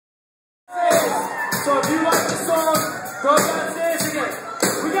So if you like the song, go downstairs again.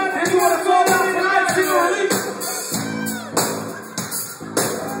 We got this one to throw down tonight, single release.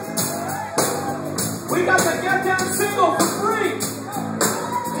 We got the Get Down single for free.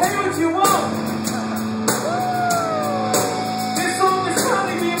 Pay what you want. This song is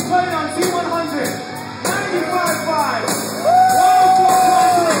currently being played on T100, 95.5,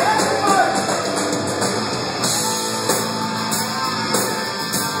 104.3. Everybody!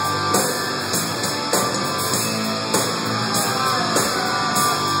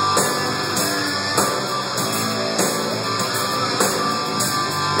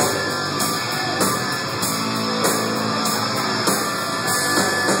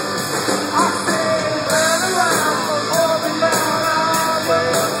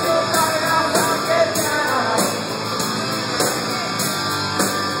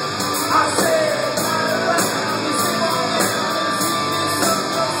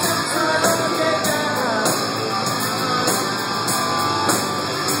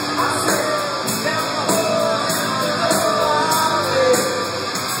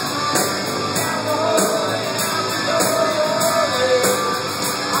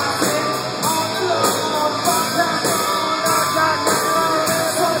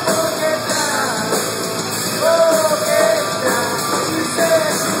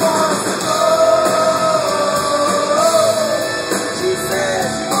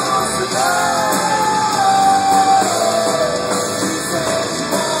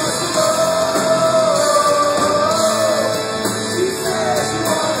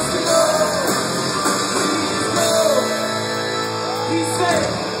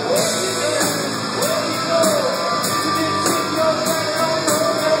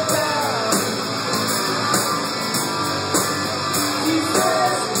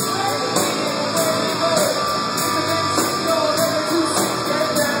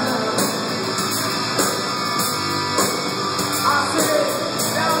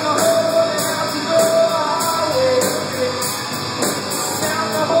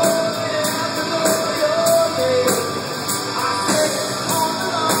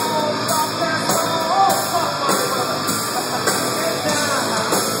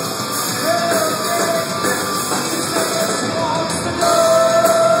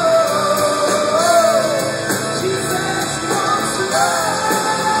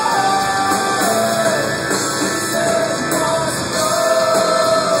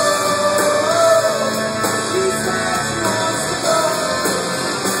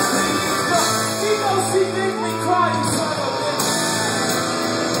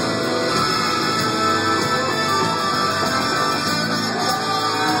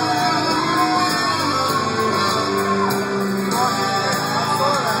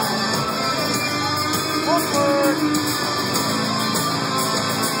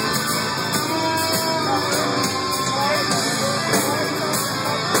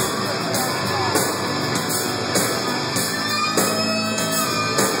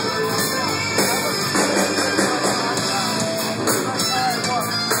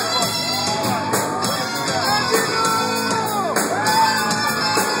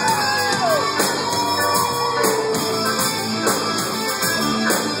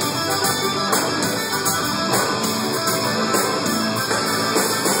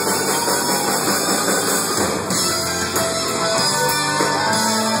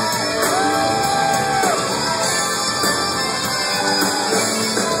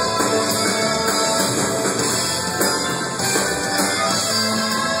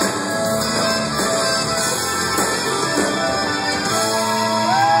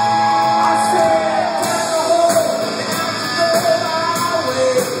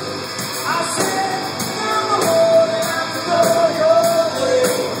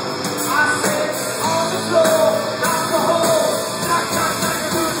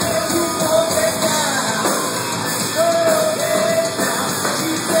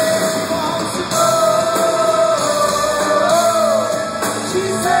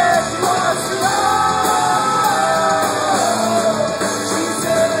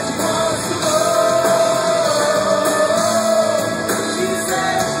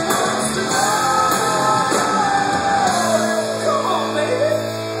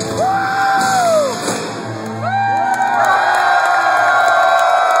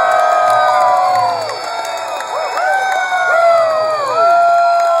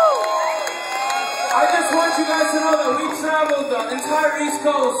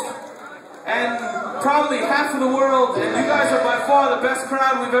 probably half of the world, and you guys are by far the best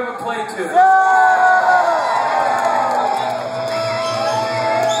crowd we've ever played to.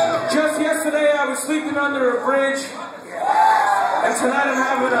 Just yesterday I was sleeping under a bridge, and tonight I'm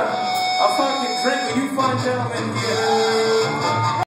having a fucking drink with you gentlemen.